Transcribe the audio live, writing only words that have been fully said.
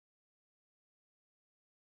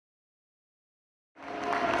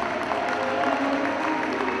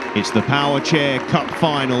It's the Powerchair Cup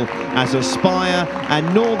final as Aspire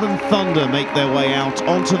and Northern Thunder make their way out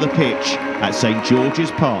onto the pitch at St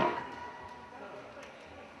George's Park.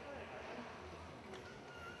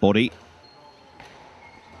 Body.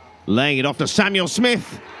 Laying it off to Samuel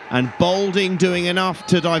Smith, and Boulding doing enough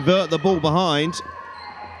to divert the ball behind.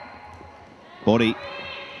 Body.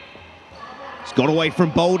 He's got away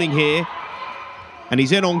from Boulding here, and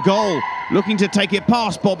he's in on goal, looking to take it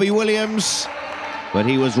past Bobby Williams, but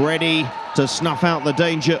he was ready to snuff out the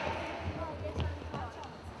danger.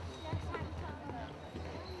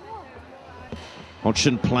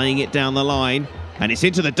 Hodgson playing it down the line, and it's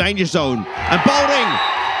into the danger zone, and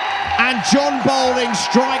Boulding! And John Boulding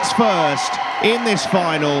strikes first in this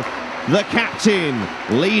final, the captain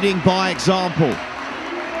leading by example.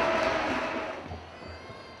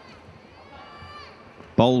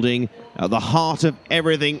 Boulding at the heart of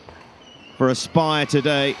everything for Aspire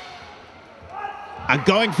today. And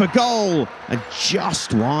going for goal, and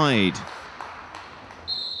just wide.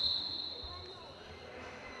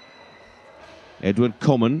 Edward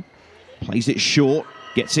Common plays it short,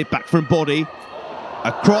 gets it back from Body.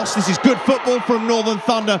 Across, this is good football from Northern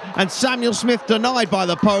Thunder, and Samuel Smith denied by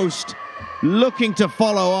the post. Looking to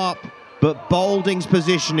follow up, but Boulding's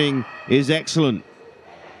positioning is excellent.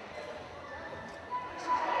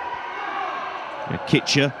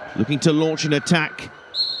 Kitcher looking to launch an attack,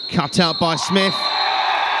 cut out by Smith.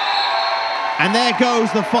 And there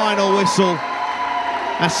goes the final whistle.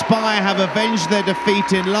 Aspire have avenged their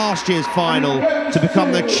defeat in last year's final to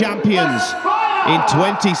become the champions in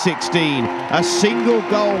 2016. A single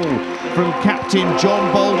goal from captain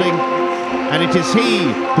John Boulding, and it is he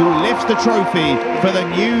who lifts the trophy for the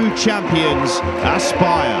new champions,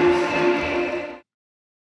 Aspire.